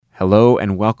Hello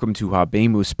and welcome to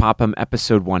Habemus Papam,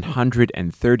 episode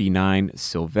 139,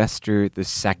 Sylvester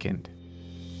II.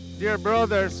 Dear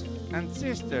brothers and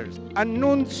sisters,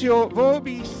 Annuncio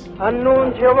vobis,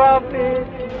 Annuncio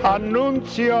vobis,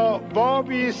 Annuncio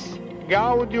vobis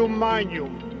Gaudium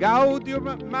Magnum,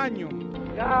 Gaudium Magnum,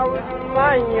 Gaudium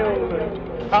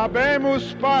Magnum,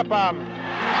 Habemus Papam.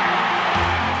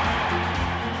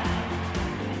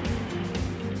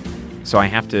 So I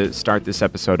have to start this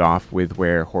episode off with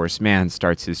where Horace Mann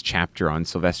starts his chapter on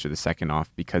Sylvester II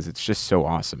off because it's just so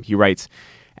awesome. He writes,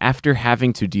 "After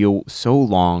having to deal so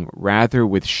long rather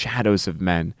with shadows of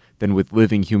men than with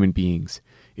living human beings,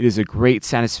 it is a great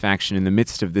satisfaction in the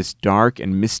midst of this dark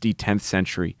and misty 10th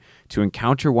century to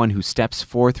encounter one who steps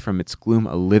forth from its gloom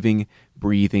a living,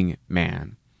 breathing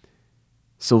man."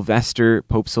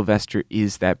 Pope Sylvester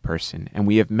is that person, and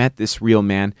we have met this real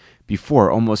man before,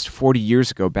 almost 40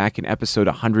 years ago, back in episode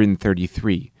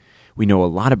 133. We know a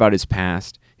lot about his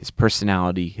past, his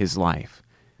personality, his life.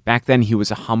 Back then, he was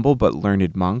a humble but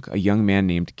learned monk, a young man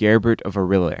named Gerbert of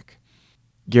Aurillac.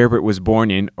 Gerbert was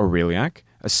born in Aurillac,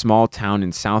 a small town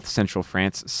in south-central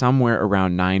France, somewhere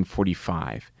around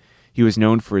 945. He was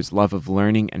known for his love of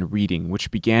learning and reading,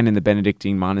 which began in the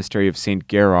Benedictine monastery of St.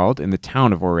 Gerald in the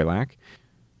town of Aurillac,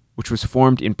 which was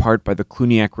formed in part by the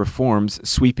Cluniac reforms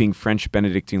sweeping French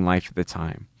Benedictine life at the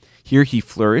time. Here he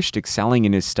flourished, excelling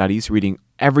in his studies, reading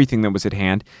everything that was at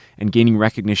hand, and gaining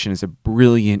recognition as a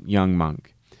brilliant young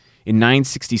monk. In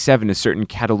 967, a certain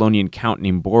Catalonian count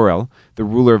named Borrell, the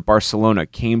ruler of Barcelona,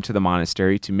 came to the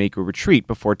monastery to make a retreat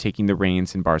before taking the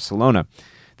reins in Barcelona.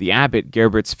 The abbot,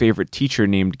 Gerbert's favorite teacher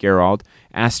named Gerald,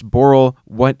 asked Borrell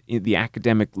what the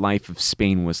academic life of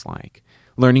Spain was like.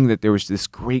 Learning that there was this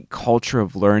great culture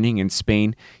of learning in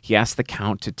Spain, he asked the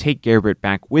count to take Gerbert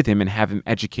back with him and have him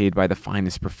educated by the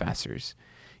finest professors.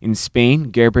 In Spain,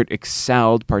 Gerbert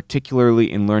excelled particularly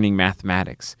in learning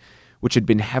mathematics, which had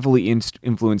been heavily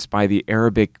influenced by the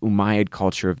Arabic Umayyad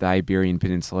culture of the Iberian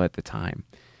Peninsula at the time.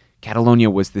 Catalonia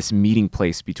was this meeting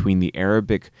place between the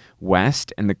Arabic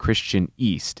West and the Christian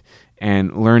East,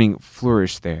 and learning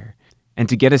flourished there. And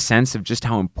to get a sense of just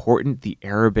how important the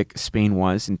Arabic Spain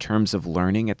was in terms of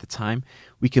learning at the time,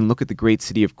 we can look at the great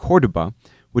city of Cordoba,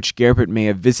 which Gerbert may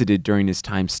have visited during his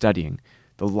time studying.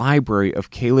 The library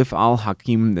of Caliph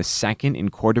al-Hakim II in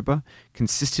Cordoba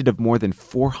consisted of more than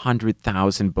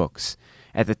 400,000 books.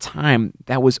 At the time,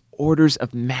 that was orders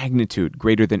of magnitude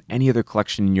greater than any other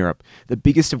collection in Europe, the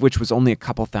biggest of which was only a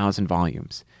couple thousand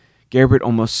volumes. Gerbert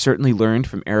almost certainly learned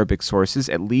from Arabic sources,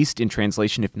 at least in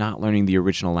translation if not learning the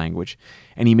original language,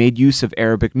 and he made use of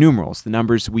Arabic numerals, the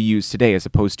numbers we use today as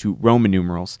opposed to Roman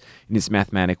numerals, in his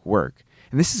mathematic work.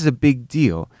 And this is a big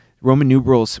deal. Roman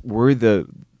numerals were the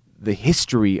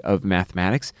history of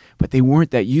mathematics, but they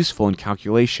weren't that useful in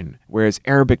calculation, whereas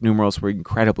Arabic numerals were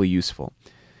incredibly useful.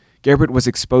 Gerbert was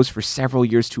exposed for several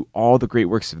years to all the great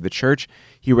works of the church.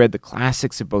 He read the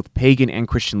classics of both pagan and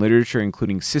Christian literature,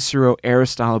 including Cicero,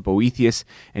 Aristotle, Boethius,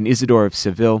 and Isidore of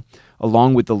Seville,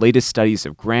 along with the latest studies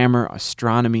of grammar,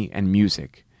 astronomy, and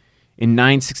music. In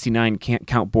 969,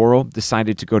 Count Borrell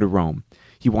decided to go to Rome.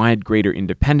 He wanted greater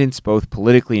independence, both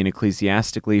politically and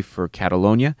ecclesiastically, for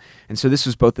Catalonia, and so this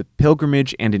was both a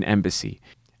pilgrimage and an embassy.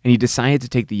 And he decided to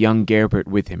take the young Gerbert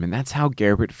with him, and that's how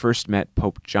Gerbert first met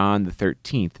Pope John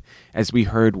XIII, as we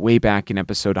heard way back in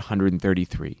episode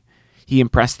 133. He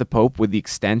impressed the Pope with the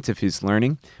extent of his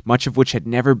learning, much of which had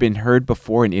never been heard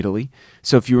before in Italy.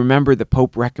 So if you remember, the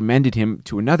Pope recommended him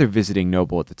to another visiting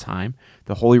noble at the time,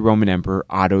 the Holy Roman Emperor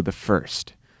Otto I.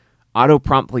 Otto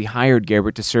promptly hired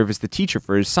Gerbert to serve as the teacher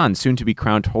for his son, soon to be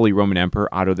crowned Holy Roman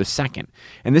Emperor Otto II,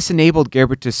 and this enabled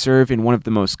Gerbert to serve in one of the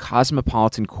most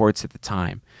cosmopolitan courts at the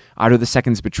time. Otto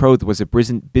II's betrothed was a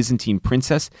Byzantine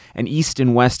princess, and East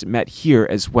and West met here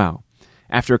as well.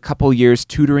 After a couple years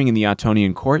tutoring in the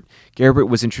Ottonian court, Gerbert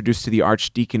was introduced to the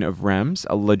Archdeacon of Reims,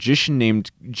 a logician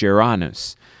named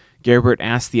Geranus. Gerbert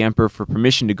asked the emperor for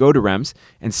permission to go to Reims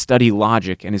and study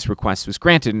logic, and his request was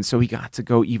granted, and so he got to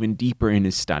go even deeper in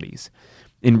his studies.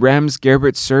 In Reims,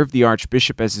 Gerbert served the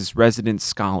archbishop as his resident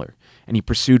scholar, and he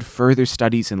pursued further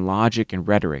studies in logic and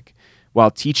rhetoric, while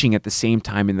teaching at the same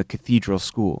time in the cathedral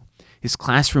school. His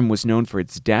classroom was known for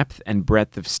its depth and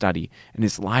breadth of study, and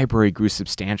his library grew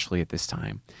substantially at this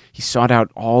time. He sought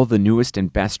out all the newest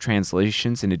and best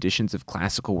translations and editions of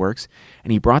classical works,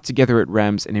 and he brought together at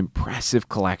Reims an impressive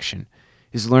collection.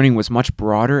 His learning was much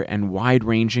broader and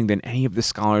wide-ranging than any of the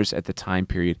scholars at the time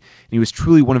period, and he was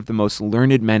truly one of the most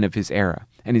learned men of his era.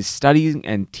 And his studying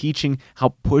and teaching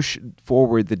helped push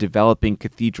forward the developing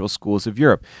cathedral schools of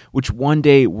Europe, which one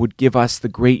day would give us the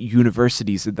great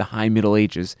universities of the High Middle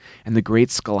Ages and the great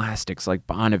scholastics like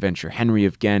Bonaventure, Henry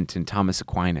of Ghent, and Thomas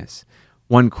Aquinas.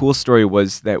 One cool story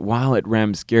was that while at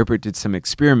Reims, Gerbert did some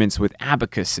experiments with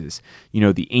abacuses,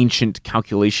 the ancient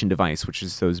calculation device, which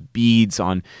is those beads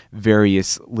on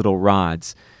various little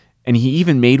rods. And he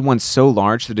even made one so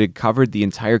large that it covered the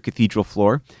entire cathedral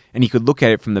floor, and he could look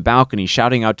at it from the balcony,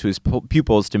 shouting out to his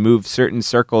pupils to move certain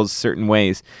circles certain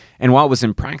ways. And while it was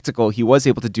impractical, he was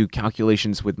able to do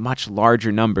calculations with much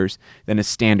larger numbers than a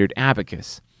standard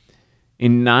abacus.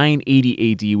 In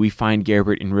 980 AD, we find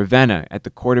Gerbert in Ravenna at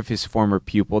the court of his former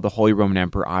pupil, the Holy Roman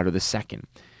Emperor Otto II.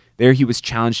 There he was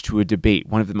challenged to a debate,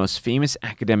 one of the most famous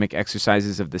academic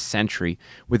exercises of the century,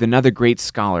 with another great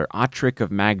scholar, Ottric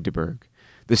of Magdeburg.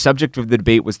 The subject of the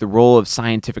debate was the role of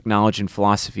scientific knowledge in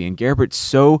philosophy, and Gerbert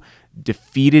so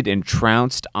defeated and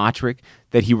trounced Ottric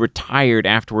that he retired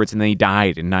afterwards and then he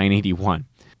died in 981.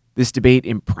 This debate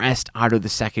impressed Otto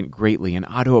II greatly, and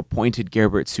Otto appointed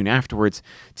Gerbert soon afterwards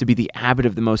to be the abbot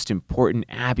of the most important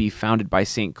abbey founded by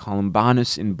St.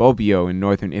 Columbanus in Bobbio in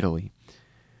northern Italy.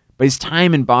 But his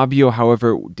time in Bobbio,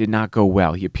 however, did not go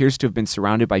well. He appears to have been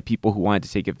surrounded by people who wanted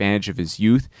to take advantage of his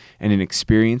youth and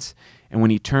inexperience, and when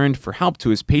he turned for help to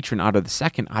his patron Otto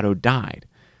II, Otto died.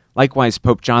 Likewise,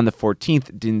 Pope John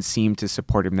XIV didn't seem to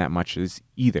support him that much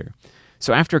either.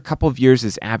 So after a couple of years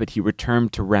as abbot, he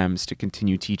returned to Reims to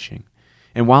continue teaching.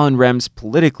 And while in Reims,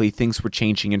 politically, things were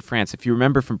changing in France. If you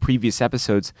remember from previous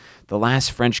episodes, the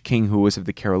last French king who was of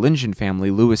the Carolingian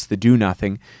family, Louis the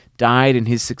Do-Nothing, died and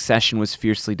his succession was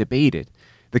fiercely debated.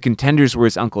 The contenders were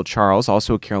his uncle Charles,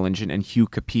 also a Carolingian, and Hugh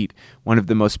Capet, one of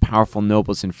the most powerful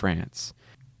nobles in France.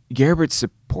 Gerbert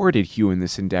supported Hugh in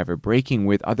this endeavor, breaking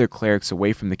with other clerics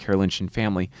away from the Carolingian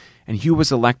family, and Hugh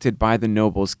was elected by the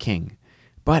nobles king.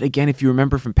 But again, if you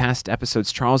remember from past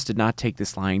episodes, Charles did not take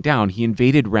this lying down. He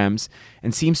invaded Reims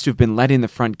and seems to have been let in the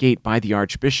front gate by the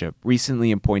archbishop,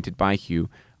 recently appointed by Hugh,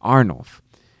 Arnulf.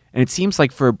 And it seems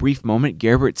like for a brief moment,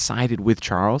 Gerbert sided with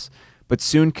Charles, but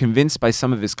soon convinced by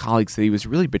some of his colleagues that he was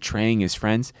really betraying his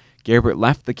friends, Gerbert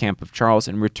left the camp of Charles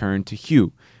and returned to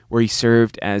Hugh, where he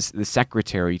served as the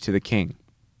secretary to the king.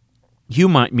 Hugh,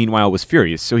 meanwhile, was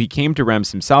furious, so he came to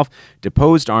Reims himself,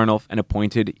 deposed Arnulf, and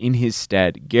appointed in his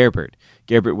stead Gerbert.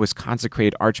 Gerbert was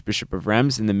consecrated Archbishop of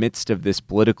Reims in the midst of this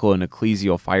political and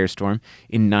ecclesial firestorm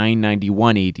in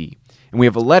 991 AD. And we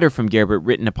have a letter from Gerbert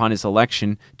written upon his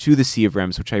election to the See of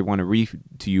Reims, which I want to read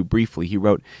to you briefly. He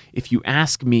wrote, "If you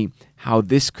ask me how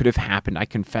this could have happened, I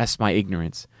confess my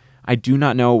ignorance. I do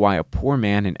not know why a poor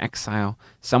man in exile,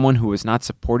 someone who was not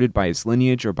supported by his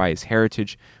lineage or by his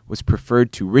heritage, was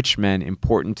preferred to rich men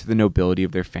important to the nobility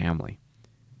of their family."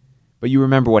 But you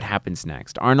remember what happens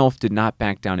next. Arnulf did not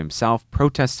back down himself,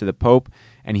 protests to the Pope,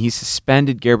 and he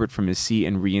suspended Gerbert from his see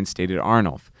and reinstated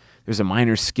Arnulf. There's a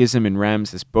minor schism in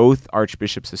Reims as both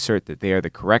archbishops assert that they are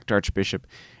the correct archbishop,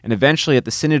 and eventually at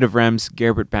the Synod of Reims,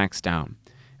 Gerbert backs down.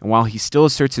 And while he still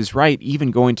asserts his right, even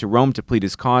going to Rome to plead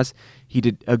his cause, he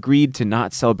agreed to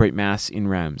not celebrate Mass in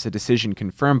Reims, a decision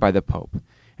confirmed by the Pope.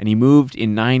 And he moved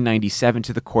in 997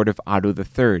 to the court of Otto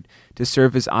III to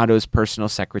serve as Otto's personal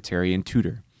secretary and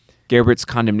tutor. Gerbert's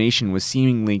condemnation was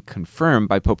seemingly confirmed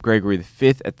by Pope Gregory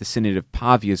V at the Synod of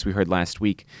Pavia, as we heard last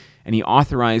week, and he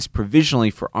authorized provisionally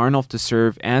for Arnulf to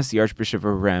serve as the Archbishop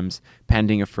of Reims,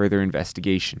 pending a further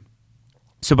investigation.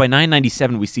 So by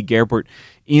 997, we see Gerbert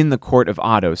in the court of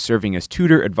Otto, serving as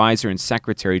tutor, advisor, and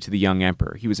secretary to the young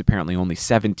emperor. He was apparently only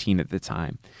 17 at the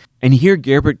time. And here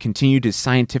Gerbert continued his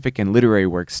scientific and literary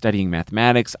work, studying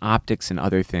mathematics, optics, and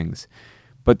other things.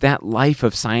 But that life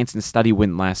of science and study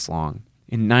wouldn't last long.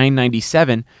 In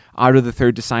 997, Otto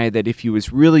III decided that if he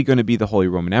was really going to be the Holy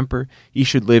Roman Emperor, he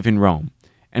should live in Rome.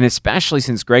 And especially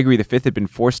since Gregory V had been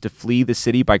forced to flee the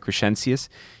city by Crescentius,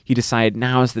 he decided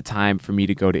now is the time for me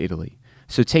to go to Italy.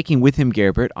 So taking with him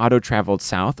Gerbert, Otto traveled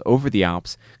south over the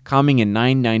Alps, coming in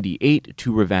 998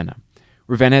 to Ravenna.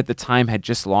 Ravenna at the time had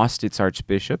just lost its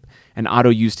archbishop, and Otto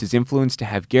used his influence to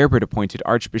have Gerbert appointed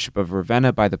Archbishop of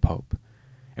Ravenna by the Pope.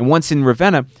 And once in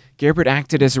Ravenna, Gerbert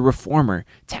acted as a reformer,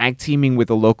 tag-teaming with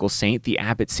a local saint, the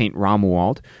abbot St.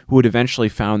 Romuald, who would eventually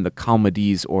found the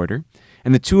Calmadese order.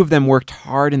 And the two of them worked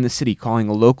hard in the city, calling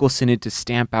a local synod to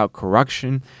stamp out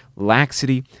corruption,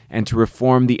 laxity, and to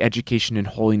reform the education and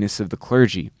holiness of the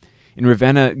clergy. In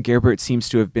Ravenna, Gerbert seems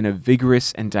to have been a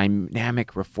vigorous and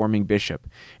dynamic reforming bishop.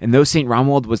 And though St.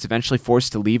 Romuald was eventually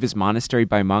forced to leave his monastery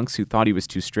by monks who thought he was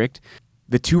too strict,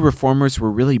 The two reformers were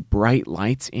really bright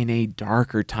lights in a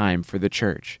darker time for the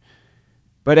church.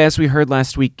 But as we heard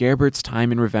last week, Gerbert's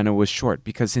time in Ravenna was short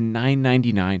because in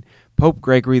 999, Pope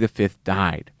Gregory V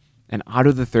died, and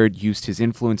Otto III used his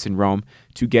influence in Rome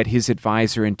to get his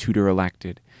advisor and tutor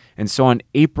elected. And so on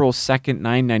April 2nd,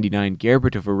 999,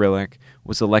 Gerbert of Aurillac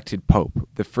was elected pope,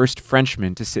 the first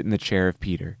Frenchman to sit in the chair of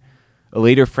Peter. A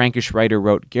later Frankish writer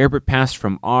wrote, Gerbert passed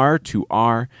from R to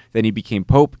R, then he became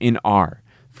pope in R,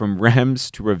 from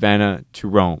Reims to Ravenna to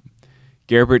Rome.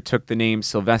 Gerbert took the name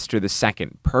Sylvester II,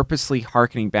 purposely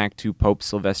hearkening back to Pope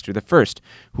Sylvester I,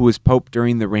 who was pope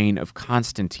during the reign of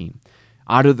Constantine.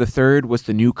 Otto III was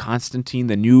the new Constantine,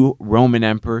 the new Roman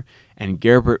emperor, and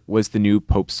Gerbert was the new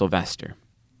Pope Sylvester.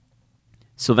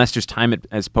 Sylvester's time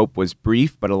as pope was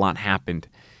brief, but a lot happened.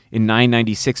 In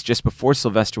 996, just before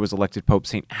Sylvester was elected pope,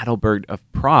 St. Adalbert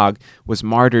of Prague was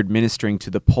martyred ministering to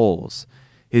the Poles.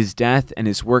 His death and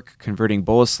his work converting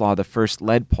Boleslaw I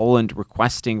led Poland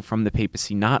requesting from the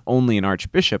papacy not only an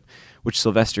archbishop, which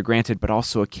Sylvester granted, but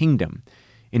also a kingdom.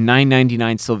 In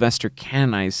 999, Sylvester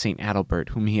canonized St. Adalbert,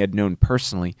 whom he had known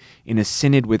personally, in a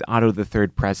synod with Otto III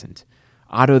present.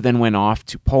 Otto then went off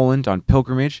to Poland on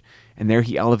pilgrimage, and there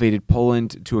he elevated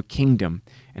Poland to a kingdom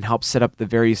and helped set up the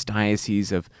various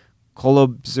dioceses of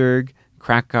Kolobzerg,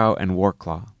 Krakow, and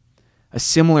Wrocław. A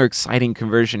similar exciting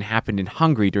conversion happened in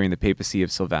Hungary during the papacy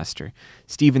of Sylvester.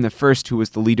 Stephen I, who was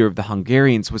the leader of the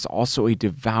Hungarians, was also a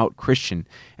devout Christian,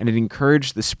 and it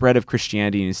encouraged the spread of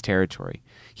Christianity in his territory.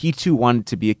 He too wanted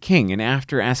to be a king, and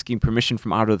after asking permission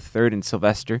from Otto III and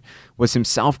Sylvester, was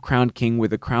himself crowned king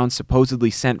with a crown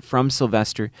supposedly sent from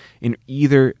Sylvester in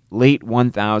either late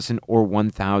 1000 or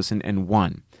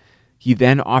 1001. He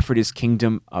then offered his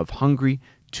kingdom of Hungary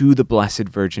to the Blessed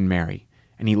Virgin Mary,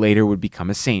 and he later would become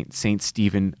a saint, Saint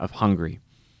Stephen of Hungary.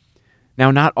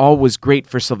 Now, not all was great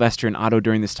for Sylvester and Otto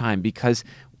during this time because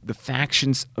the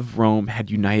factions of Rome had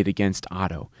united against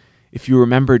Otto. If you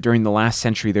remember, during the last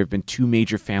century, there have been two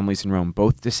major families in Rome,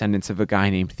 both descendants of a guy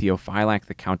named Theophylact,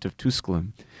 the Count of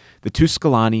Tusculum, the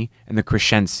Tusculani and the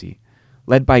Crescenzi.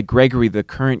 Led by Gregory, the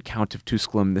current Count of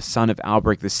Tusculum, the son of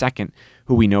Alberic II,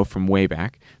 who we know from way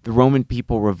back, the Roman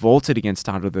people revolted against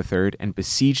Otto III and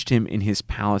besieged him in his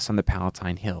palace on the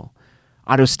Palatine Hill.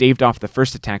 Otto staved off the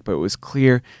first attack, but it was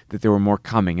clear that there were more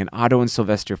coming, and Otto and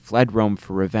Sylvester fled Rome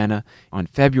for Ravenna on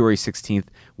February 16,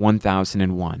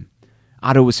 1001.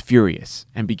 Otto was furious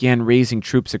and began raising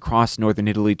troops across northern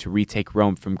Italy to retake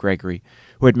Rome from Gregory,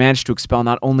 who had managed to expel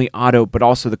not only Otto but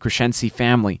also the Crescenzi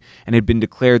family and had been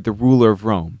declared the ruler of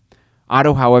Rome.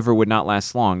 Otto, however, would not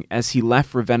last long. As he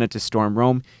left Ravenna to storm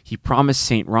Rome, he promised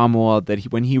St. Romuald that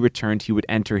when he returned he would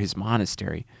enter his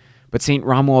monastery. But St.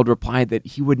 Romuald replied that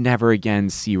he would never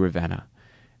again see Ravenna.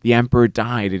 The emperor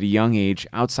died at a young age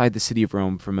outside the city of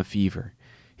Rome from a fever.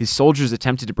 His soldiers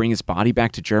attempted to bring his body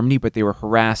back to Germany, but they were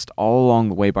harassed all along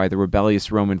the way by the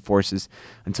rebellious Roman forces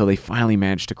until they finally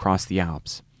managed to cross the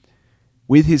Alps.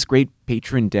 With his great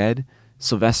patron dead,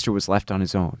 Sylvester was left on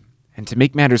his own. And to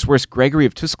make matters worse, Gregory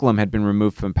of Tusculum had been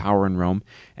removed from power in Rome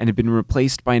and had been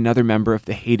replaced by another member of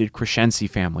the hated Crescenzi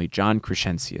family, John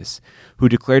Crescentius, who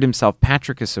declared himself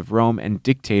Patricius of Rome and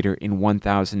dictator in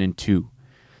 1002.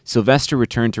 Sylvester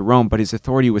returned to Rome, but his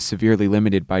authority was severely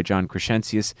limited by John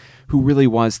Crescentius, who really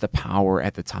was the power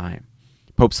at the time.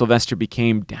 Pope Sylvester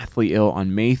became deathly ill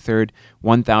on May 3,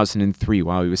 1003,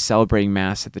 while he was celebrating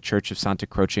Mass at the Church of Santa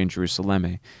Croce in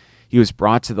Jerusalem. He was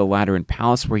brought to the Lateran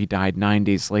Palace, where he died 9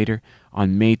 days later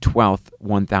on May 12,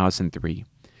 1003.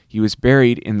 He was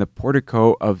buried in the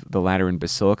portico of the Lateran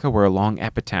Basilica, where a long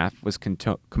epitaph was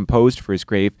composed for his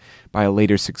grave by a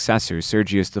later successor,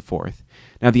 Sergius IV.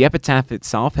 Now, the epitaph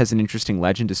itself has an interesting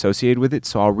legend associated with it,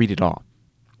 so I'll read it all.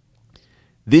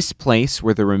 This place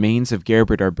where the remains of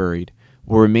Gerbert are buried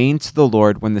will remain to the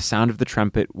Lord when the sound of the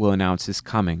trumpet will announce his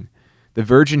coming. The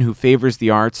Virgin who favors the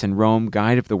arts and Rome,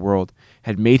 guide of the world,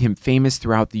 had made him famous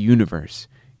throughout the universe.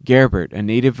 Gerbert, a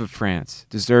native of France,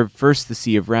 deserved first the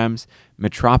See of Reims,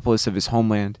 metropolis of his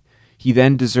homeland. He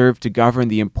then deserved to govern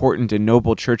the important and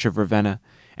noble Church of Ravenna,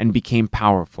 and became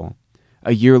powerful.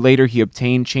 A year later he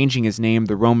obtained, changing his name,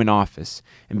 the Roman office,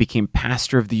 and became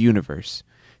pastor of the universe.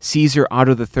 Caesar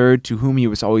Otto III, to whom he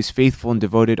was always faithful and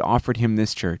devoted, offered him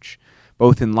this church.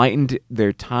 Both enlightened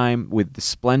their time with the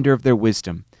splendor of their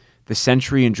wisdom. The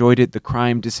century enjoyed it, the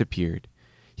crime disappeared.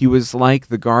 He was like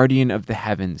the guardian of the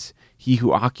heavens, he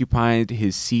who occupied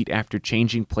his seat after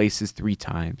changing places 3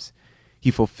 times.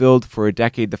 He fulfilled for a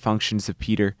decade the functions of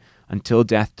Peter until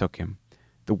death took him.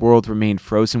 The world remained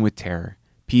frozen with terror.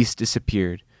 Peace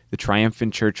disappeared. The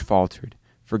triumphant church faltered,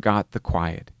 forgot the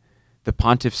quiet. The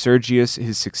Pontiff Sergius,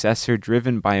 his successor,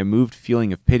 driven by a moved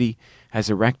feeling of pity, has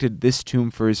erected this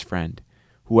tomb for his friend.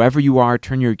 Whoever you are,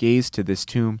 turn your gaze to this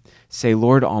tomb. Say,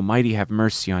 Lord Almighty, have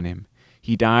mercy on him.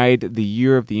 He died the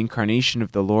year of the incarnation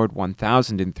of the Lord,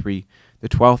 1003, the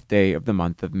 12th day of the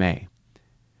month of May.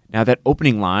 Now, that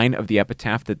opening line of the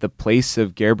epitaph, that the place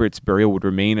of Gerbert's burial would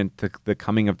remain until the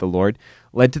coming of the Lord,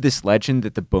 led to this legend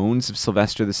that the bones of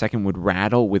Sylvester II would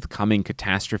rattle with coming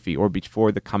catastrophe, or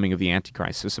before the coming of the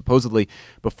Antichrist. So supposedly,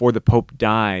 before the Pope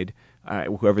died,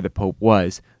 whoever the Pope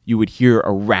was, you would hear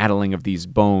a rattling of these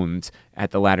bones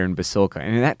at the Lateran Basilica.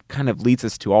 And that kind of leads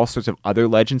us to all sorts of other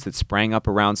legends that sprang up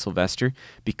around Sylvester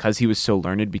because he was so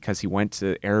learned, because he went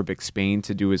to Arabic Spain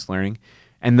to do his learning.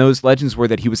 And those legends were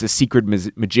that he was a secret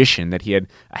magician, that he had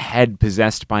a head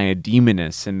possessed by a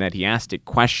demoness, and that he asked it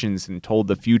questions and told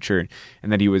the future,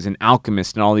 and that he was an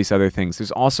alchemist and all these other things.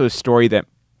 There's also a story that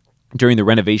during the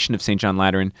renovation of St. John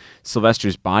Lateran,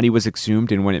 Sylvester's body was exhumed,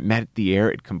 and when it met the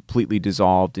air, it completely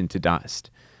dissolved into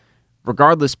dust.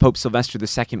 Regardless, Pope Sylvester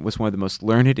II was one of the most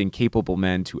learned and capable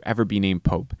men to ever be named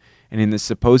Pope, and in the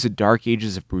supposed dark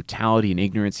ages of brutality and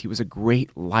ignorance, he was a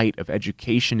great light of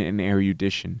education and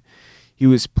erudition. He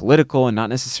was political and not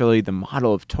necessarily the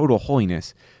model of total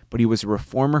holiness, but he was a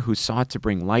reformer who sought to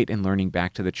bring light and learning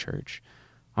back to the church.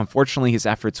 Unfortunately, his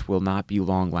efforts will not be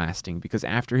long-lasting, because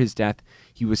after his death,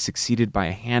 he was succeeded by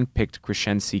a hand-picked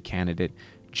Crescency candidate,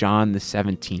 John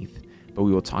XVII, but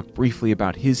we will talk briefly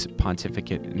about his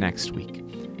pontificate next week.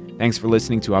 Thanks for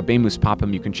listening to Habemus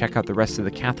Papam. You can check out the rest of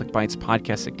the Catholic Bites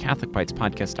podcast at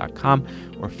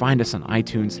catholicbitespodcast.com or find us on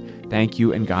iTunes. Thank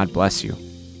you, and God bless you.